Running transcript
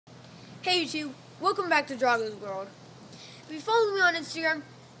Hey YouTube, welcome back to Drago's World. If you follow me on Instagram,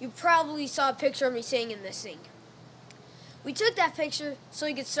 you probably saw a picture of me sitting in this thing. We took that picture so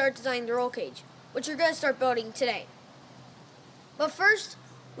we could start designing the roll cage, which we're going to start building today. But first,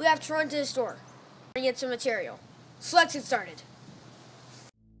 we have to run to the store and get some material. So let's get started.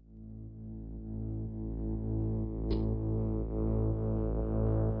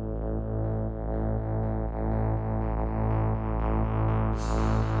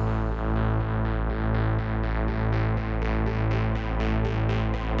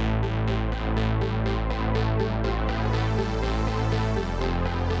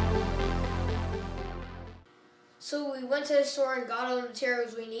 So we went to the store and got all the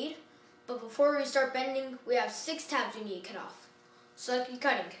materials we need, but before we start bending, we have 6 tabs we need to cut off. So let's be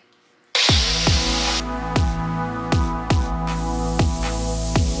cutting.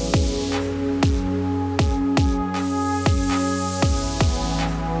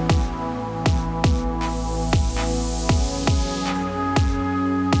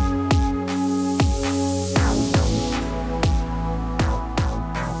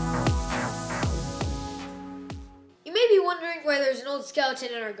 Why there's an old skeleton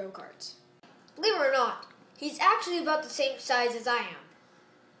in our go-karts. Believe it or not, he's actually about the same size as I am.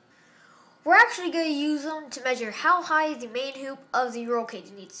 We're actually going to use him to measure how high the main hoop of the roll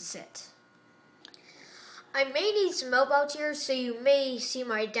cage needs to sit. I may need some help out here, so you may see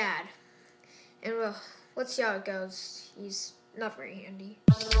my dad. And well, let's see how it goes. He's not very handy.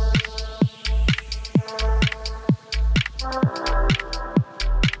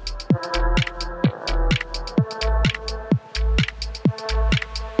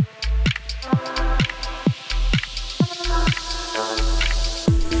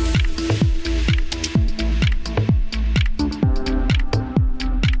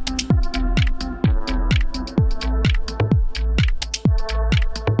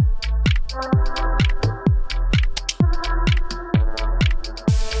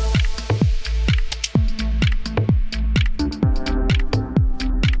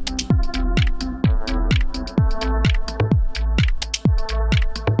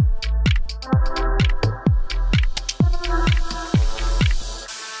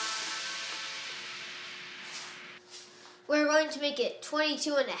 We're going to make it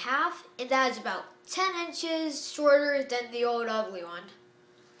 22.5, and that is about 10 inches shorter than the old ugly one.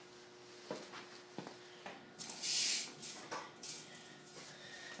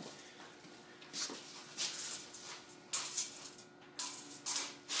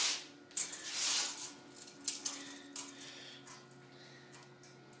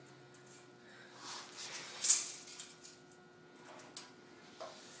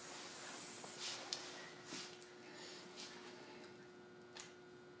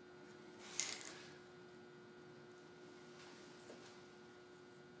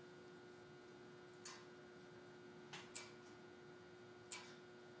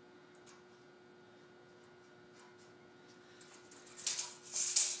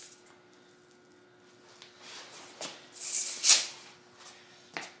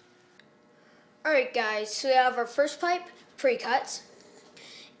 Alright guys, so we have our first pipe pre-cut.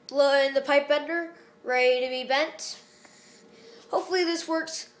 Blow in the pipe bender, ready to be bent. Hopefully this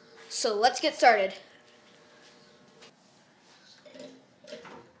works, so let's get started.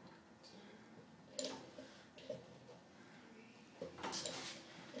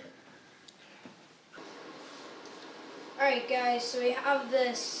 Alright guys, so we have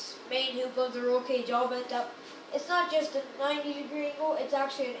this main hoop of the roll cage all bent up. It's not just a 90-degree angle, it's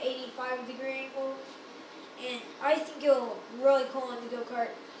actually an 85-degree angle. And I think it'll look really cool on the go-kart.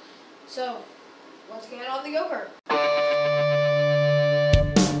 So, let's get on the go-kart.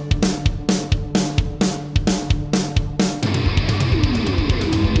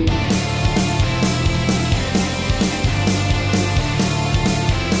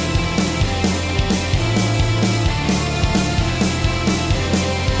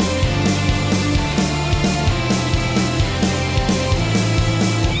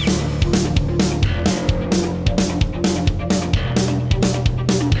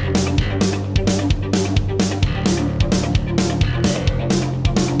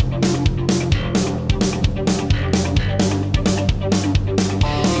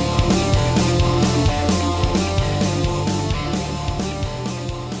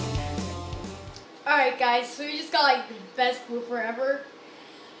 Alright guys, so we just got like the best blooper ever.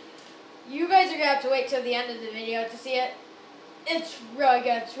 You guys are going to have to wait till the end of the video to see it. It's really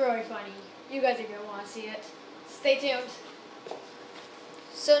good, it's really funny. You guys are going to want to see it. Stay tuned.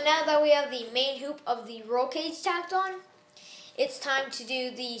 So now that we have the main hoop of the roll cage tacked on, it's time to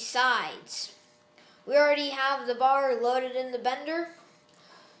do the sides. We already have the bar loaded in the bender,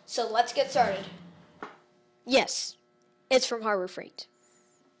 So let's get started. Yes, it's from Harbor Freight.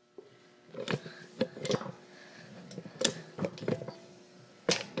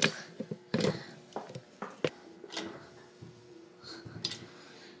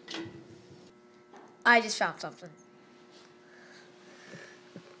 I just found something.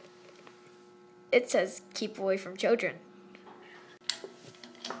 It says, keep away from children.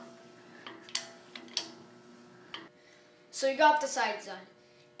 So we got the sides done,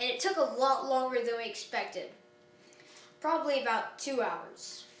 and it took a lot longer than we expected. Probably about 2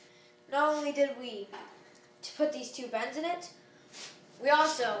 hours. Not only did we to put these two bends in it, we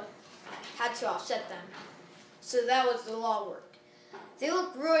also had to offset them. So that was the law work. They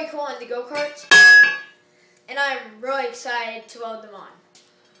look really cool on the go-karts, and I'm really excited to weld them on.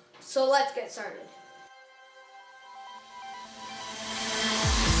 So let's get started.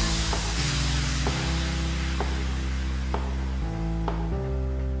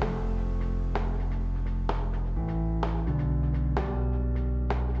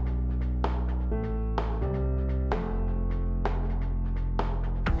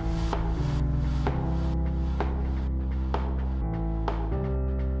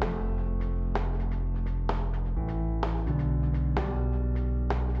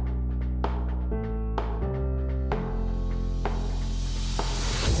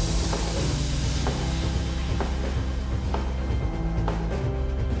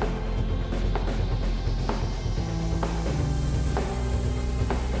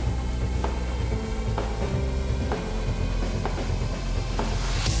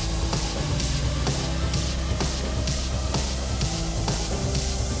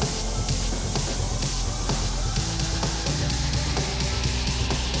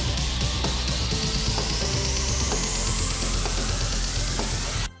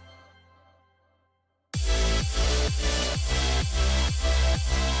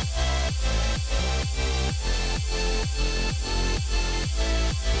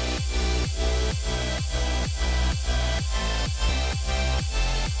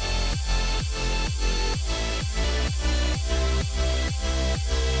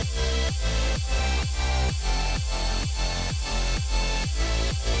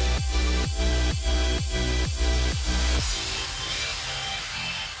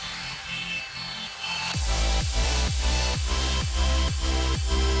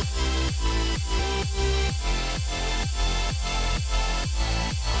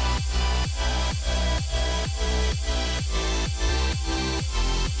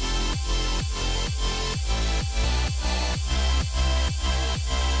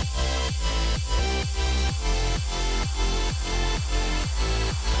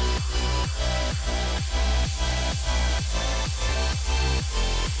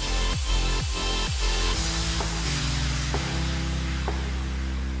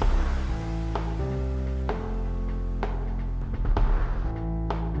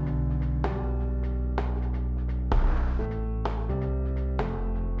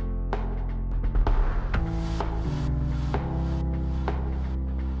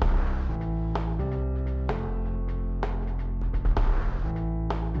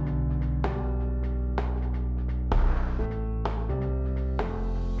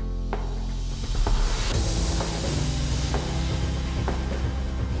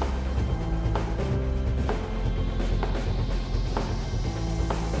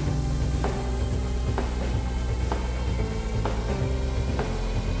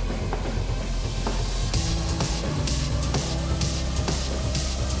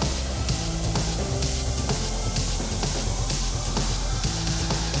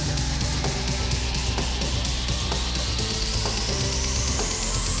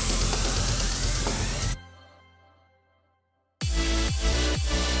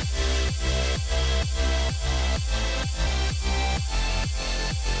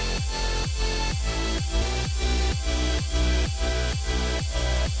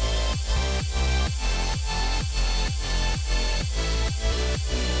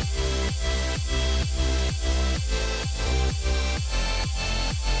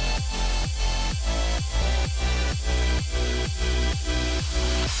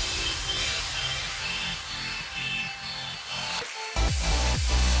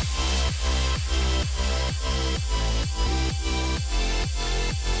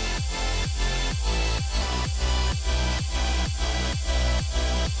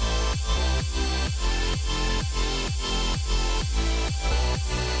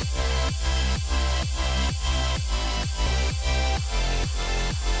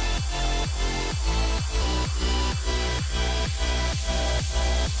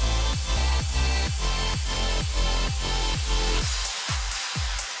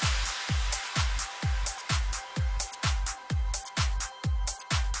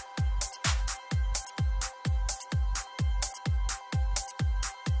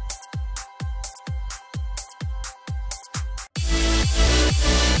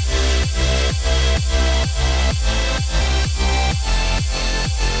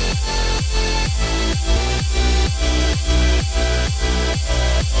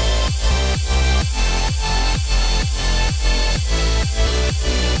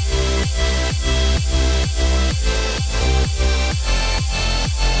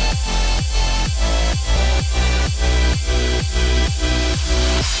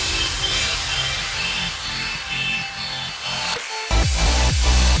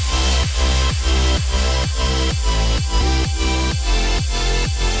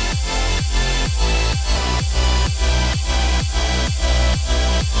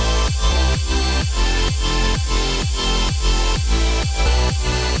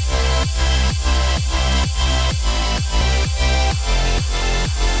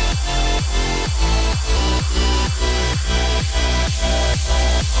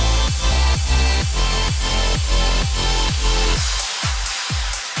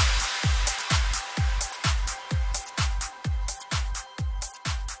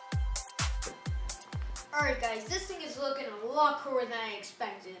 lot cooler than I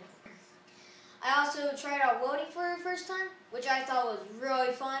expected. I also tried out welding for the first time, which I thought was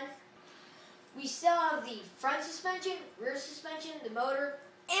really fun. We still have the front suspension, rear suspension, the motor,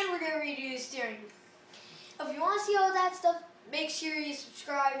 and we're going to redo the steering. If you want to see all that stuff, make sure you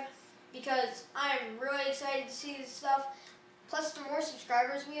subscribe because I'm really excited to see this stuff. Plus, the more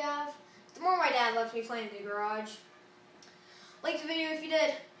subscribers we have, the more my dad lets me play in the garage. Like the video if you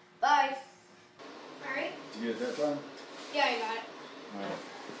did. Bye. Alright? Did you get it that time? Yeah, I got it. Alright.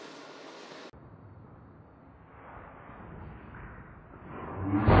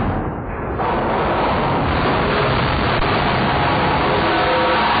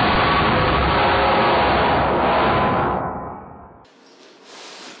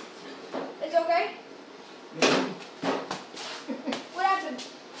 It's okay? What happened?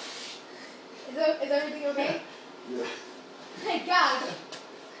 Is everything okay? Yeah. Thank God.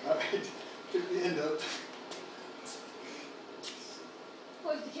 Alright. Pick the end up.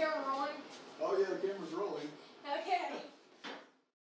 Was the camera rolling? Oh yeah, the camera's rolling. Okay.